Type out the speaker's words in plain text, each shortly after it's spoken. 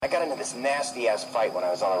got into this nasty-ass fight when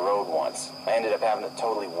I was on the road once. I ended up having to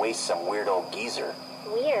totally waste some weird old geezer.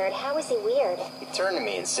 Weird? How was he weird? He turned to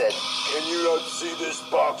me and said, "Can you not see this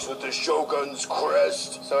box with the Shogun's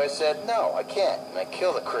crest?" So I said, "No, I can't." And I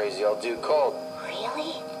killed the crazy old dude cold.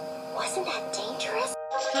 Really? Wasn't that dangerous?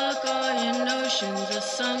 Fuck all your notions,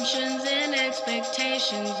 assumptions, and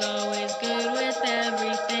expectations. Always good with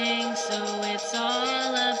everything, so it's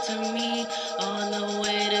all up to me. On the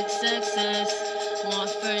way to success, want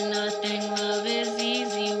for nothing. Love is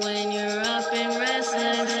easy when you're up and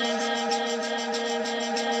restless.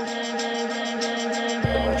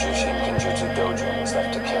 The magician Kenjutsu Dojo was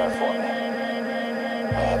left to care for me.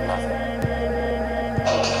 I had nothing.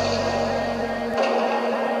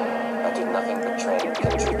 I did nothing but train in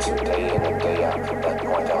Kenjutsu day in and day out from that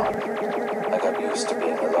point on. I got used to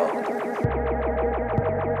being alone.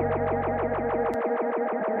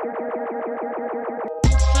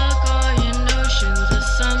 Fuck all your notions,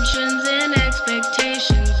 assumptions, and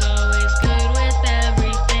expectations. Always good with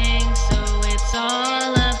everything, so it's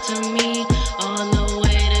all up to me. On the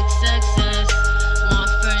way to success,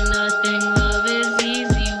 want for nothing. Love is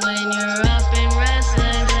easy when you're up and restless.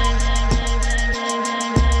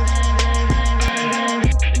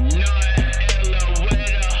 Not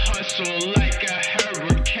with a hustle like a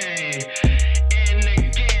hurricane. And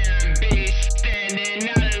again, be standing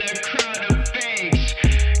out of the crowd of fakes.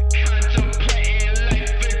 Contemplating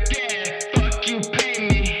life or death. Fuck you, pay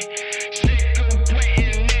me. Sick of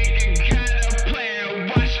waiting, nigga. Got a plan.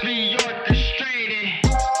 Watch me orchestrated.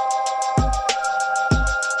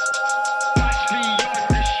 Watch me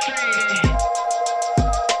orchestrated.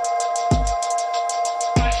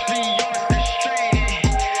 Watch me orchestrated.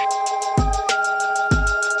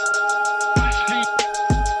 Watch me,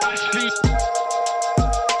 watch me,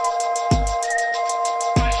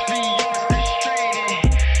 watch me orchestrated.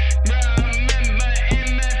 Now remember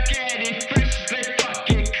MF getting fresh as they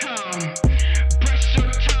fucking come. Brush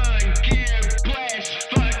your tongue, give blast,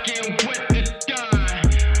 fucking with the done.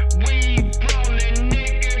 We rollin',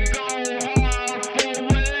 nigga, go hard for a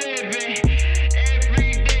living.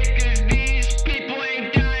 Every day, 'cause these people ain't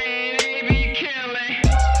dying, they be killing.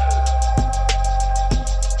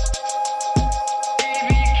 They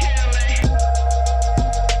be killing.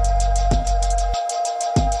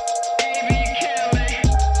 They be killing.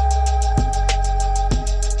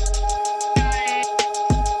 Dying,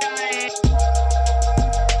 dying.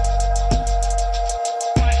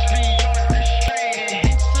 Watch me orchestrated.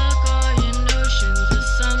 Fuck all your notions,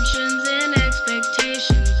 assumptions, and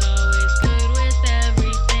expectations. Always good with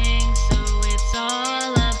everything, so it's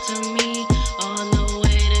all up to me. On the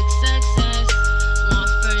way to success,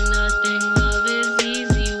 want for nothing. Love is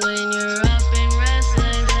easy when you're up and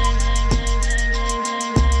restless.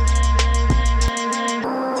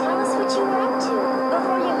 Tell us what you were up to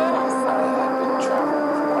before you met us. I had been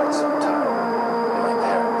traveling for quite some time. My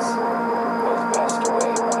parents both passed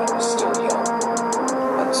away when I was still young.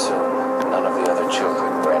 And soon, none of the other children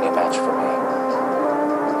were any match for me.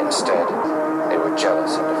 Instead, they were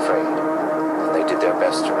jealous and afraid, and they did their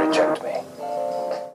best to reject me.